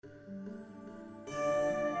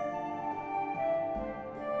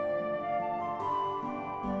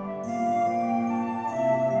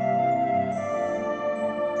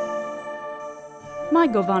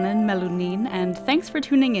Govanen Melunin, and thanks for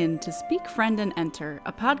tuning in to Speak, Friend, and Enter,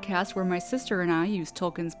 a podcast where my sister and I use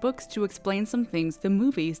Tolkien's books to explain some things the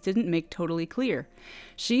movies didn't make totally clear.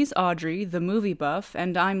 She's Audrey, the movie buff,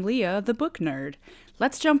 and I'm Leah, the book nerd.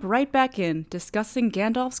 Let's jump right back in, discussing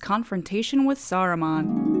Gandalf's confrontation with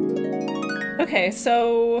Saruman. Okay,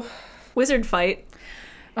 so wizard fight.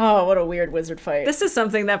 Oh, what a weird wizard fight. This is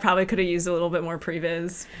something that probably could have used a little bit more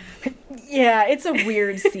previs. Yeah, it's a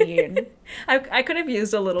weird scene. I could have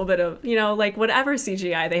used a little bit of, like whatever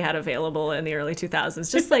CGI they had available in the early 2000s.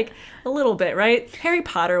 Just like a little bit, right? Harry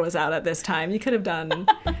Potter was out at this time. You could have done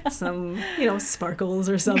some, sparkles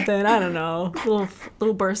or something. I don't know.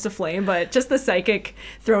 Little burst of flame. But just the psychic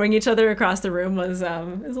throwing each other across the room was a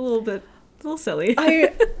little silly.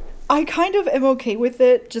 I kind of am okay with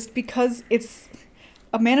it just because it's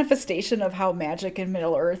a manifestation of how magic in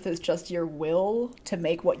Middle-earth is just your will to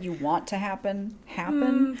make what you want to happen.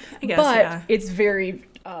 I guess, but yeah. It's very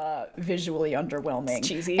visually underwhelming. It's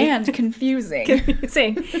cheesy. And confusing.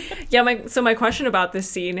 So my question about this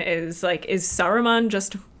scene is, is Saruman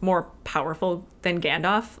just more powerful than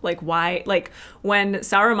Gandalf? Why? When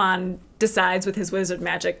Saruman decides with his wizard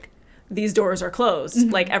magic, these doors are closed.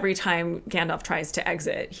 Mm-hmm. Every time Gandalf tries to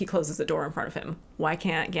exit, he closes the door in front of him. Why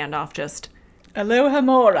can't Gandalf just... Aloha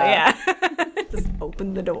Mora. Yeah. Just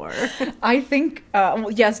open the door. I think,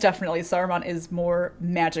 yes, definitely. Saruman is more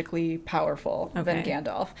magically powerful than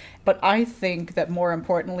Gandalf. But I think that more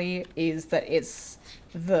importantly is that it's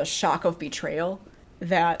the shock of betrayal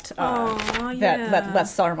that that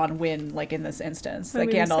lets Saruman win, in this instance. That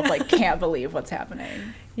Gandalf, can't believe what's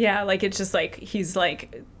happening. Yeah, it's just, he's,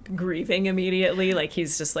 grieving immediately.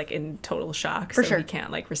 He's just, in total shock. For sure. He can't,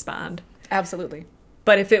 respond. Absolutely.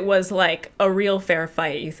 But if it was, a real fair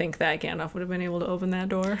fight, you think that Gandalf would have been able to open that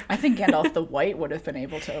door? I think Gandalf the White would have been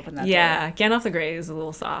able to open that door. Yeah, Gandalf the Grey is a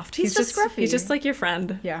little soft. He's just scruffy. He's just like your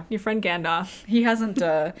friend. Yeah. Your friend Gandalf. He hasn't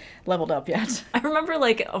leveled up yet. I remember,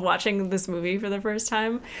 watching this movie for the first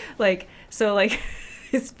time. He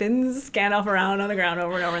spins Gandalf around on the ground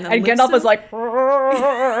over and over. And Gandalf was like...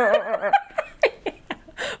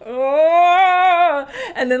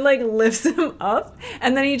 and then lifts him up,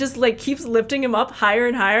 and then he just keeps lifting him up higher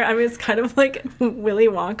and higher. I mean, it's kind of like Willy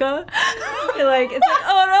Wonka. It's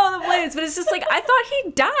oh no, the blades, but it's just I thought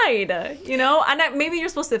he died, and maybe you're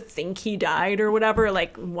supposed to think he died or whatever,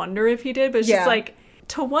 wonder if he did, but it's just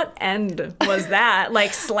to what end was that?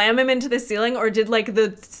 Slam him into the ceiling, or did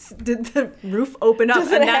the roof open up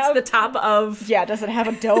and that's the top of... Yeah, does it have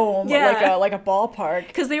a dome? Yeah. like a ballpark?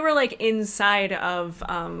 Because they were inside of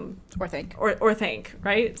Orthanc. Orthanc,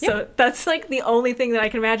 right? Yep. So that's the only thing that I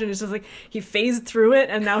can imagine is just he phased through it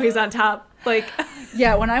and now he's on top.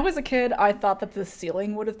 Yeah, when I was a kid, I thought that the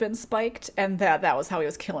ceiling would have been spiked and that was how he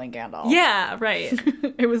was killing Gandalf. Yeah, right.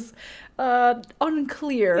 It was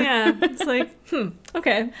unclear. Yeah, it's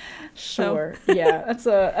okay. Sure. So. Yeah,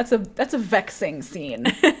 that's a vexing scene.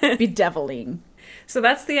 Bedeviling. So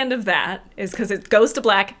that's the end of that, is because it goes to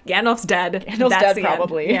black. Gandalf's dead. Gandalf's that's dead,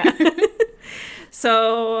 probably. End. Yeah.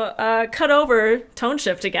 So cut over, tone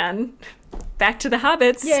shift again. Back to the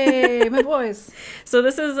hobbits. Yay, my boys. So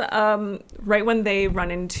this is right when they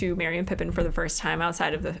run into Merry and Pippin for the first time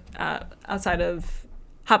outside of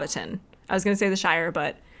Hobbiton. I was going to say the Shire,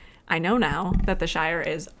 but I know now that the Shire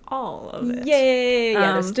is all of it. Yay!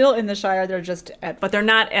 Yeah, they're still in the Shire. They're just but they're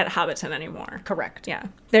not at Hobbiton anymore. Correct. Yeah,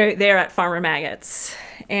 they're at Farmer Maggot's,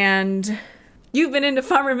 and you've been into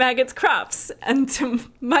Farmer Maggot's crops. And to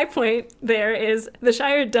my point, there is the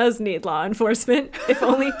Shire does need law enforcement, if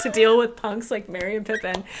only to deal with punks like Merry and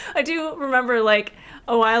Pippin. I do remember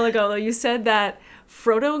a while ago though, you said that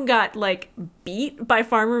Frodo got beat by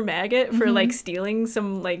Farmer Maggot for stealing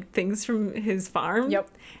some things from his farm. Yep.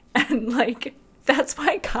 And that's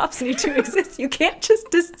why cops need to exist. You can't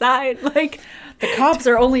just decide the cops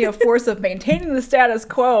are only a force of maintaining the status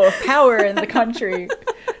quo of power in the country.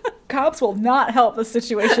 Cops will not help the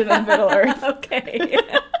situation in Middle-earth. Okay.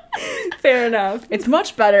 Fair enough. It's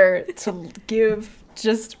much better to give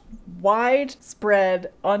just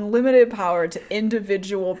widespread, unlimited power to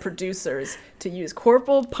individual producers to use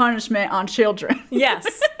corporal punishment on children.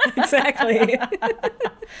 Yes, exactly.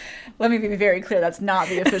 Let me be very clear, that's not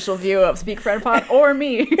the official view of Speak Friend Pod or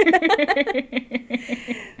me.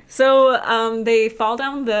 So they fall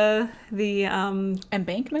down the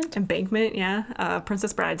embankment, yeah,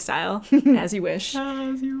 Princess Bride style, as you wish.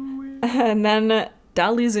 As you wish. And then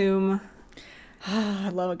Dolly Zoom. I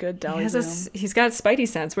love a good Dolly Zoom. He's got Spidey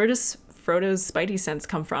sense. Where does Frodo's Spidey sense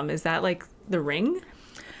come from? Is that the ring?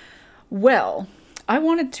 Well, I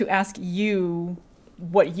wanted to ask you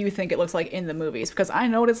what you think it looks like in the movies, because I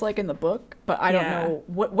know what it's like in the book, but I don't know.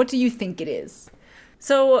 What do you think it is?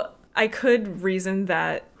 So I could reason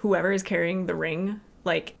that whoever is carrying the ring,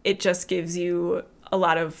 like, it just gives you a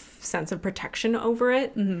lot of sense of protection over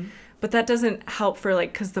it. Mm-hmm. But that doesn't help for,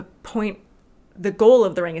 like, because the goal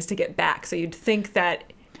of the ring is to get back. So you'd think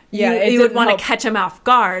that you would want to catch him off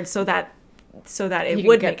guard so that it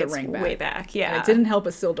would make its way back. Yeah. And it didn't help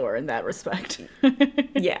Isildur in that respect.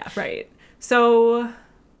 Yeah, right. So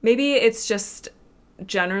maybe it's just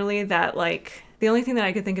generally that, like, the only thing that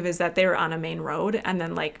I could think of is that they were on a main road, and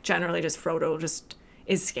then, like, generally just Frodo just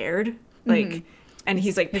is scared. Like, and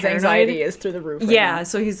he's, like, his paranoid. anxiety is through the roof. Yeah,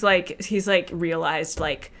 so he's realized,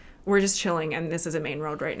 like, we're just chilling and this is a main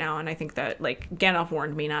road right now. And I think that, like, Gandalf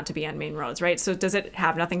warned me not to be on main roads, right? So does it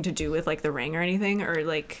have nothing to do with, like, the ring or anything? Or,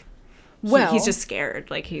 like, he's just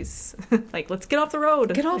scared. Like, he's like, let's get off the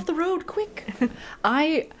road. Get off the road, quick.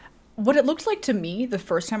 What it looked like to me the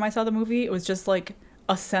first time I saw the movie, it was just, like,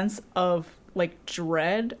 a sense of, like,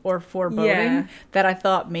 dread or foreboding that I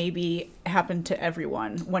thought maybe happened to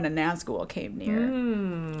everyone when a Nazgul came near.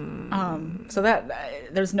 So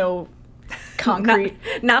that there's no concrete...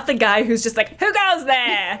 Not the guy who's just like, who goes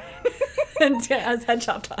there? And has head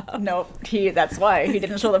chopped off. No, that's why. He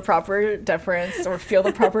didn't show the proper deference or feel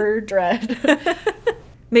the proper dread.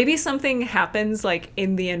 Maybe something happens, like,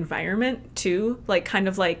 in the environment, too. Like, kind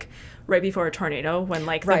of like right before a tornado when,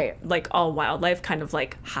 like, like, all wildlife kind of,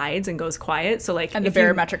 like, hides and goes quiet. So, like... And the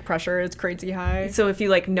barometric pressure is crazy high. So if you,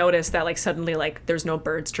 like, notice that, like, suddenly, like, there's no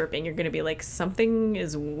birds chirping, you're going to be like, something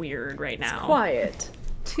is weird right now. It's quiet.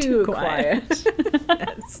 Too quiet.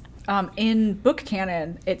 Yes. In book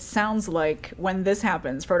canon, it sounds like when this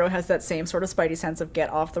happens, Frodo has that same sort of spidey sense of get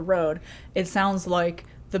off the road. It sounds like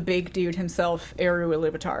the big dude himself, Eru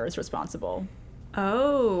Ilúvatar, is responsible.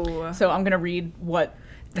 Oh. So I'm going to read what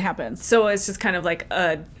happens. So it's just kind of like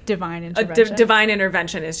a divine intervention. Divine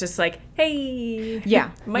intervention is just like, hey,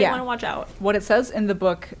 might want to watch out. What it says in the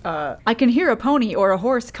book, I can hear a pony or a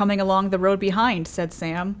horse coming along the road behind, said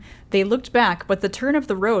Sam. They looked back, but the turn of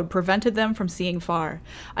the road prevented them from seeing far.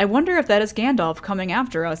 I wonder if that is Gandalf coming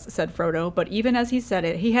after us, said Frodo, but even as he said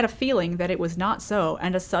it, he had a feeling that it was not so,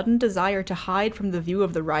 and a sudden desire to hide from the view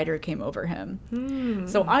of the rider came over him.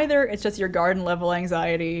 So either it's just your garden-level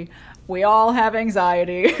anxiety, we all have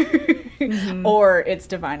anxiety, or it's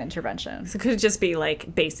divine intervention. So it could just be,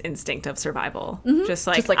 like, base instinct of survival. Just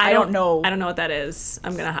like I don't know. I don't know what that is.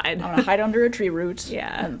 I'm going to hide. I'm going to hide under a tree root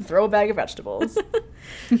and throw a bag of vegetables.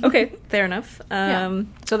 Okay, fair enough.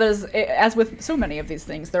 So there's, as with so many of these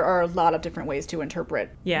things, there are a lot of different ways to interpret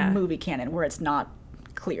movie canon where it's not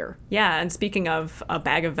clear. Yeah, and speaking of a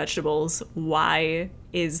bag of vegetables, why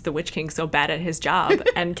is the Witch King so bad at his job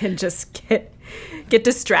and can just get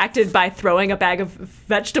distracted by throwing a bag of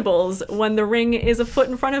vegetables when the ring is a foot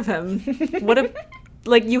in front of him?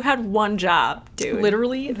 Like, you had one job, dude.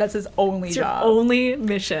 Literally, that's his only job. Your only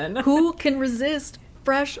mission. Who can resist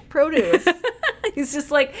fresh produce? He's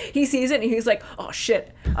just like, he sees it and he's like, oh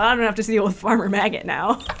shit, I don't have to deal with Farmer Maggot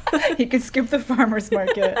now. He can skip the farmer's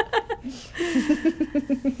market.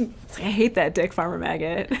 It's like, I hate that dick, Farmer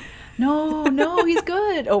Maggot. No, he's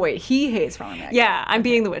good. Oh wait, he hates Farmer Maggot. Yeah, I'm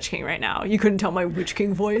being the Witch King right now. You couldn't tell my Witch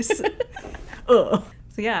King voice. Ugh.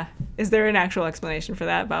 So yeah, is there an actual explanation for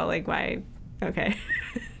that about, like, why? Okay,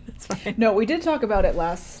 that's fine. No, we did talk about it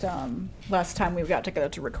last time we got together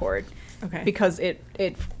to record. Okay. Because it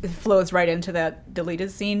flows right into that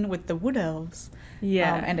deleted scene with the wood elves.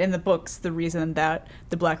 Yeah. And in the books, the reason that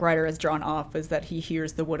the Black Rider is drawn off is that he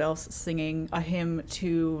hears the wood elves singing a hymn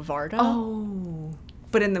to Varda. Oh.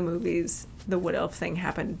 But in the movies, the wood elf thing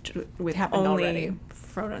happened only already.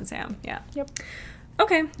 Frodo and Sam. Yeah. Yep.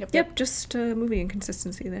 Okay. Yep. Just movie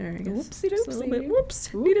inconsistency there, I guess. Whoopsie Just a little bit. doopsie.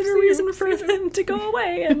 Whoops. Needed a reason for them to go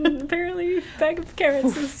away, and apparently a bag of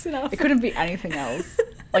carrots is enough. It couldn't be anything else.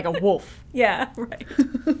 Like a wolf. Yeah, right.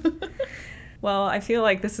 Well, I feel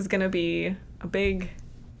like this is going to be a big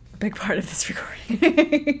part of this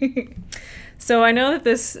recording. So I know that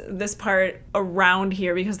this part around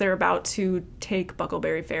here, because they're about to take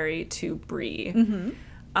Buckleberry Ferry to Bree.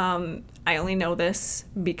 I only know this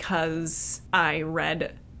because I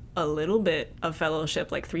read a little bit of Fellowship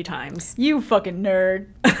like 3 times. You fucking nerd.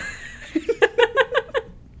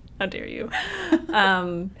 How dare you?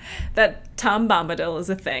 That Tom Bombadil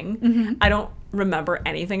is a thing. I don't remember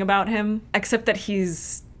anything about him except that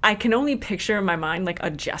I can only picture in my mind like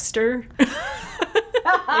a jester.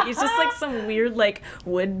 Like, he's just like some weird like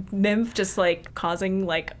wood nymph just like causing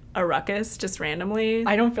like a ruckus just randomly.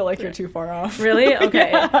 I don't feel like you're too far off. Really?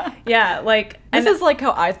 Okay. Yeah, like... This is like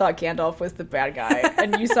how I thought Gandalf was the bad guy,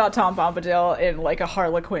 and you saw Tom Bombadil in like a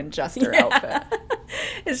Harlequin jester outfit.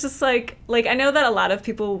 It's just like I know that a lot of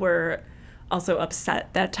people were also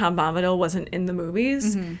upset that Tom Bombadil wasn't in the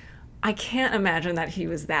movies. I can't imagine that he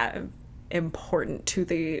was that important to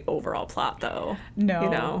the overall plot, though. No. You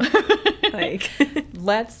know? Like,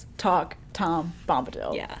 Let's talk Tom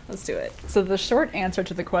Bombadil. yeah, let's do it. So the short answer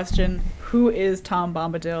to the question, who is Tom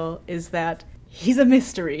Bombadil, is that he's a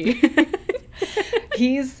mystery.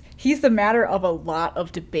 He's the matter of a lot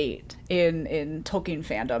of debate in Tolkien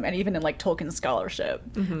fandom and even in like Tolkien scholarship,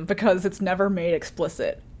 because it's never made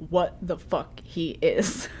explicit what the fuck he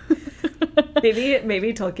is.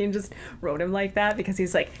 Maybe Tolkien just wrote him like that because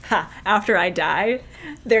he's like, after I die,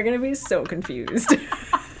 they're gonna be so confused.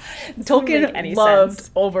 Tolkien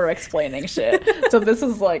loved over-explaining shit. So this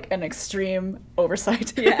is like an extreme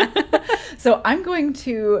oversight. Yeah. So I'm going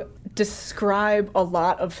to describe a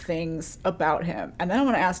lot of things about him, and then I'm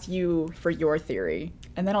going to ask you for your theory,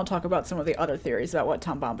 and then I'll talk about some of the other theories about what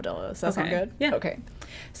Tom Bombadil is. Does that sound good? Yeah. Okay.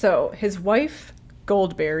 So his wife,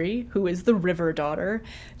 Goldberry, who is the River Daughter,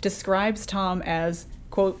 describes Tom as,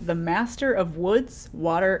 quote, the master of woods,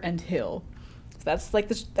 water, and hill. So that's like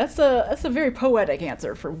that's a very poetic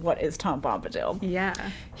answer for what is Tom Bombadil. Yeah.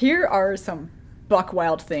 Here are some buck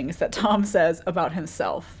wild things that Tom says about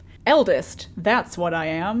himself. Eldest, that's what I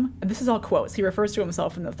am. And this is all quotes. He refers to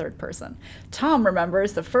himself in the third person. Tom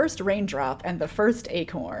remembers the first raindrop and the first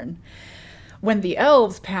acorn. When the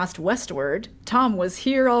elves passed westward, Tom was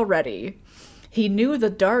here already. He knew the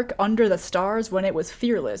dark under the stars when it was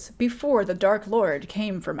fearless, before the Dark Lord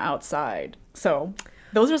came from outside. So,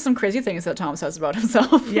 those are some crazy things that Tom says about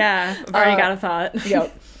himself. Yeah, I've already got a thought.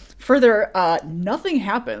 Yep. Further, nothing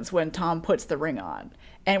happens when Tom puts the ring on.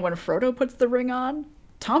 And when Frodo puts the ring on,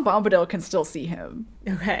 Tom Bombadil can still see him.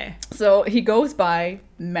 Okay. So he goes by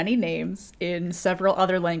many names in several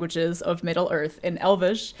other languages of Middle-earth. In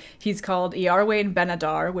Elvish, he's called Iarwain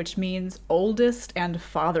Ben-Adar, which means oldest and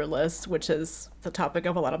fatherless, which is the topic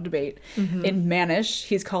of a lot of debate. In Manish,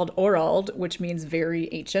 he's called Orald, which means very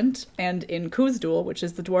ancient. And in Khuzdul, which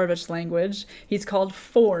is the Dwarvish language, he's called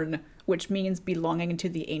Forn, which means belonging to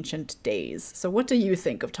the ancient days. So what do you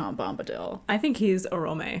think of Tom Bombadil? I think he's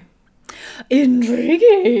Orome.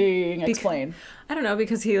 Intriguing. Explain. I don't know,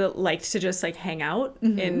 because he liked to just like hang out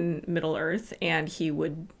in Middle Earth, and he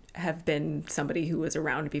would have been somebody who was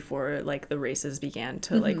around before like the races began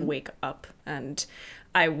to like wake up, and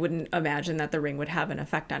I wouldn't imagine that the ring would have an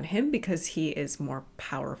effect on him because he is more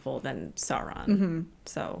powerful than Sauron.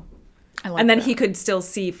 So I like and then that. he could still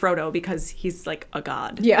see Frodo because he's like a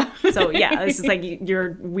god. Yeah. So yeah, this is like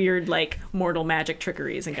your weird like mortal magic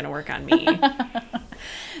trickery isn't going to work on me.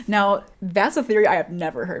 Now, that's a theory I have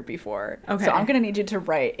never heard before. Okay. So I'm going to need you to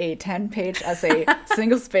write a 10-page essay,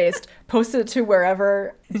 single-spaced, post it to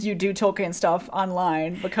wherever you do Tolkien stuff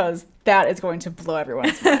online, because that is going to blow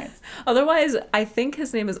everyone's minds. Otherwise, I think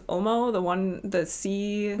his name is Omo, the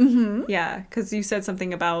sea. Yeah, because you said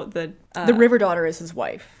something about the The River Daughter is his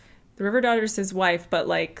wife. The River Daughter's his wife, but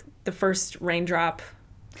like the first raindrop.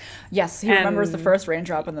 Yes, he remembers the first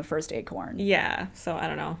raindrop and the first acorn. Yeah, so I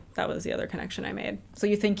don't know. That was the other connection I made. So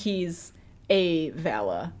you think he's a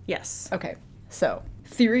Vala? Yes. Okay, so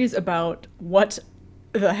theories about what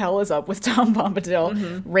the hell is up with Tom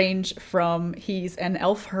Bombadil range from he's an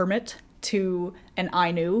elf hermit to an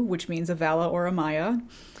Ainu, which means a Vala or a Maya,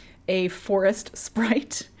 a forest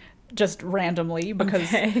sprite, just randomly, because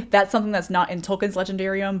that's something that's not in Tolkien's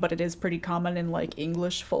Legendarium, but it is pretty common in like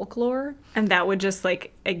English folklore. And that would just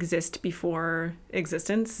like exist before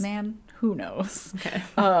existence? Man, who knows?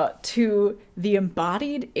 Okay. To the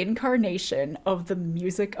embodied incarnation of the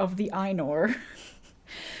music of the Ainur.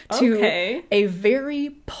 To a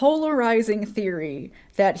very polarizing theory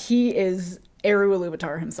that he is Eru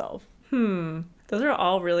Ilúvatar himself. Those are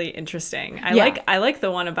all really interesting. I like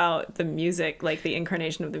the one about the music, like the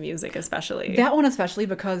incarnation of the music especially. That one especially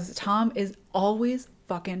because Tom is always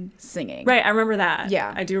fucking singing. Right, I remember that.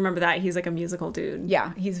 Yeah. I do remember that. He's like a musical dude.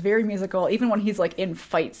 Yeah, he's very musical. Even when he's like in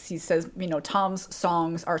fights, he says, you know, Tom's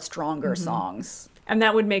songs are stronger songs. And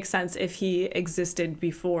that would make sense if he existed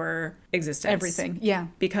before existence. Everything, yeah.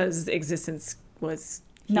 Because existence was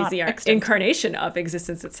Not the extant. incarnation of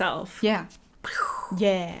existence itself. Yeah.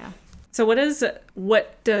 Yeah. So what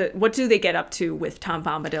do they get up to with Tom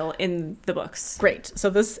Bombadil in the books? Great. So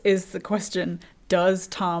this is the question, does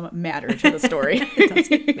Tom matter to the story? It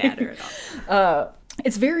doesn't matter at all.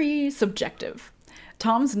 It's very subjective.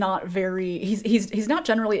 Tom's not very he's not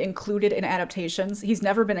generally included in adaptations. He's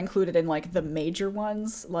never been included in like the major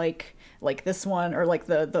ones like this one or like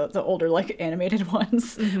the older like animated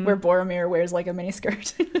ones where Boromir wears like a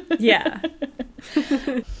miniskirt. Yeah.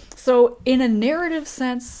 So in a narrative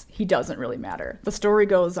sense, he doesn't really matter. The story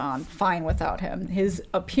goes on fine without him. His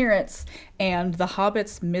appearance and the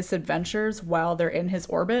Hobbit's misadventures while they're in his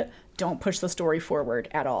orbit don't push the story forward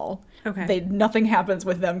at all. Okay. Nothing happens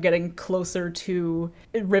with them getting closer to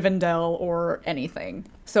Rivendell or anything.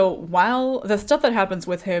 So while the stuff that happens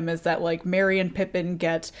with him is that like Merry and Pippin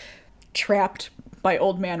get trapped by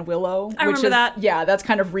Old Man Willow. I remember that. Yeah, that's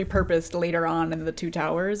kind of repurposed later on in the Two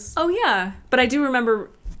Towers. Oh, yeah. But I do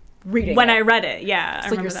remember Reading when it. I read it. Yeah, I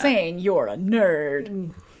So remember you're that. saying you're a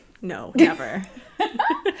nerd. No, never.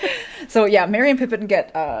 So yeah, Merry and Pippin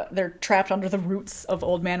get they're trapped under the roots of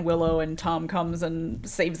Old Man Willow, and Tom comes and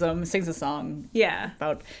saves them, sings a song Yeah.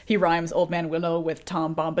 about he rhymes Old Man Willow with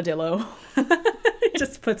Tom Bombadillo. He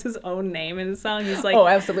just puts his own name in his song. He's like, Oh,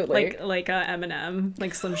 absolutely. like Eminem,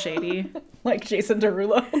 like Slim Shady. Like Jason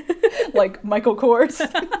Derulo, like Michael Kors,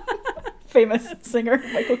 famous singer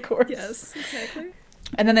Michael Kors. Yes, exactly.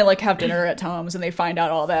 And then they like have dinner at Tom's and they find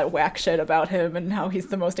out all that whack shit about him and how he's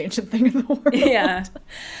the most ancient thing in the world. Yeah.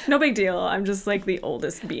 No big deal. I'm just like the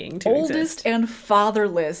oldest being to Oldest exist. and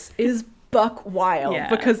fatherless is buck wild Yeah.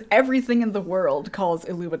 because everything in the world calls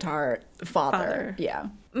Ilúvatar father. Yeah.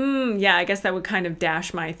 Yeah, I guess that would kind of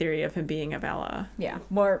dash my theory of him being a Valar. Yeah.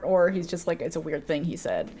 Or he's just like, it's a weird thing he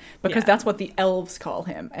said. Because Yeah. that's what the elves call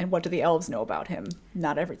him. And what do the elves know about him?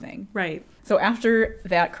 Not everything. Right. So after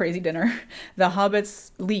that crazy dinner, the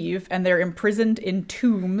hobbits leave and they're imprisoned in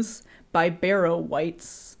tombs by barrow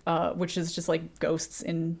wights, which is just like ghosts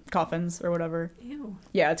in coffins or whatever. Ew.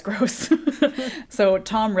 Yeah, it's gross. So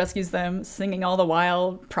Tom rescues them, singing all the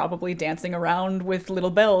while, probably dancing around with little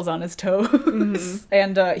bells on his toes.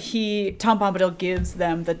 And Tom Bombadil gives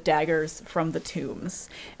them the daggers from the tombs.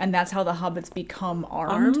 And that's how the hobbits become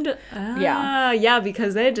armed. Yeah. Yeah,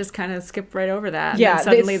 because they just kind of skipped right over that. Yeah, And then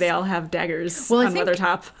suddenly it's- they all have daggers Well, I on think-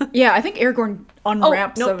 Weathertop. Yeah, I think Aragorn Oh,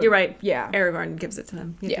 unwraps nope, you're right. Yeah. Aragorn gives it to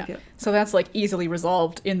them. Yeah. So that's like easily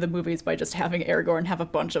resolved in the movies by just having Aragorn have a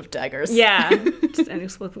bunch of daggers. Yeah. Just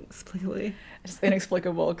inexplicably. Just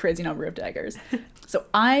inexplicable, crazy number of daggers. So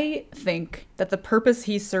I think that the purpose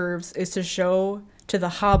he serves is to show to the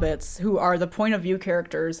hobbits, who are the point of view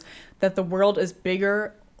characters, that the world is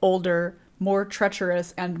bigger, older, more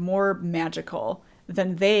treacherous, and more magical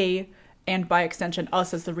than they, and by extension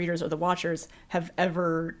us as the readers or the watchers, have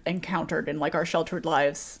ever encountered in like our sheltered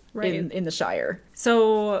lives Right. in the Shire.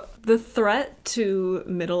 So the threat to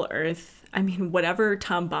Middle Earth, I mean, whatever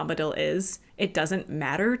Tom Bombadil is, it doesn't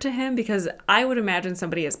matter to him because I would imagine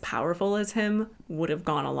somebody as powerful as him would have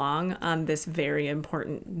gone along on this very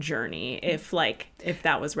important journey if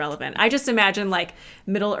that was relevant. I just imagine like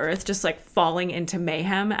Middle Earth just like falling into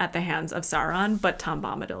mayhem at the hands of Sauron, but Tom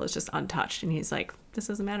Bombadil is just untouched and he's like, this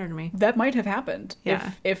doesn't matter to me. That might have happened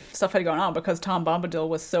Yeah. if stuff had gone on, because Tom Bombadil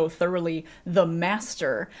was so thoroughly the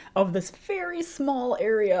master of this very small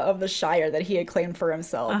area of the Shire that he had claimed for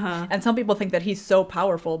himself. And some people think that he's so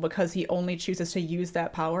powerful because he only chooses to use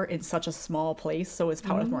that power in such a small place, so his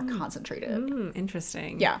power is more concentrated.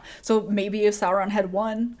 Interesting. Yeah. So maybe if Sauron had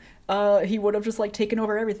won, he would have just like taken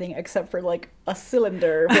over everything except for like a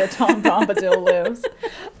cylinder where Tom Bombadil lives.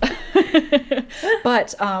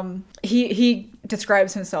 But he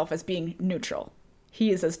describes himself as being neutral.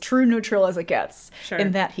 He is as true neutral as it gets, Sure.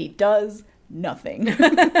 in that he does nothing.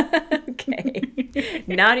 Okay.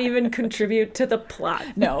 Not even contribute to the plot.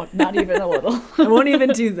 No, not even a little. I won't even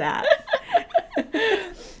do that.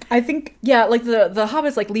 I think, yeah, like the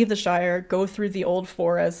hobbits like leave the Shire, go through the old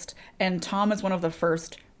forest, and Tom is one of the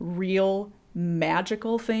first real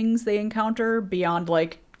magical things they encounter beyond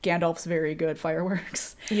like Gandalf's very good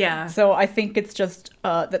fireworks. Yeah. So I think it's just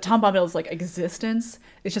that Tom Bombadil's like existence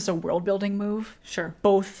is just a world building move. Sure.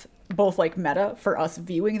 Both like meta for us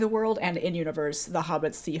viewing the world, and in universe the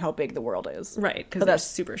hobbits see how big the world is. Right, because But they're that's-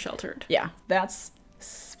 super sheltered. Yeah, that's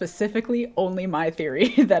specifically only my theory.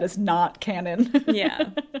 That is not canon. Yeah.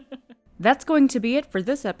 That's going to be it for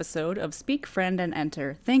this episode of Speak, Friend, and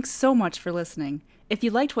Enter. Thanks so much for listening. If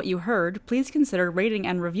you liked what you heard, please consider rating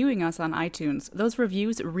and reviewing us on iTunes. Those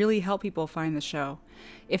reviews really help people find the show.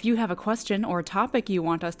 If you have a question or a topic you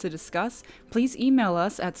want us to discuss, please email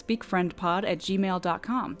us at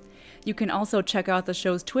speakfriendpod@gmail.com. You can also check out the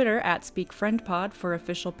show's Twitter at SpeakFriendPod for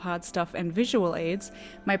official pod stuff and visual aids.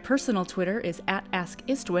 My personal Twitter is at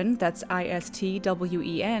AskIstwen, that's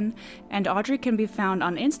ISTWEN, and Audrey can be found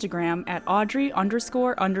on Instagram at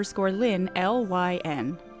Audrey__Lynn,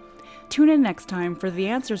 LYN. Tune in next time for the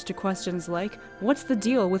answers to questions like, what's the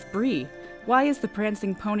deal with Bree? Why is the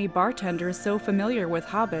Prancing Pony bartender so familiar with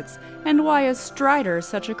hobbits? And why is Strider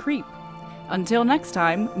such a creep? Until next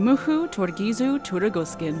time, Muhu Torgizu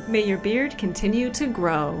Turaguskin. May your beard continue to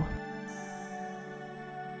grow.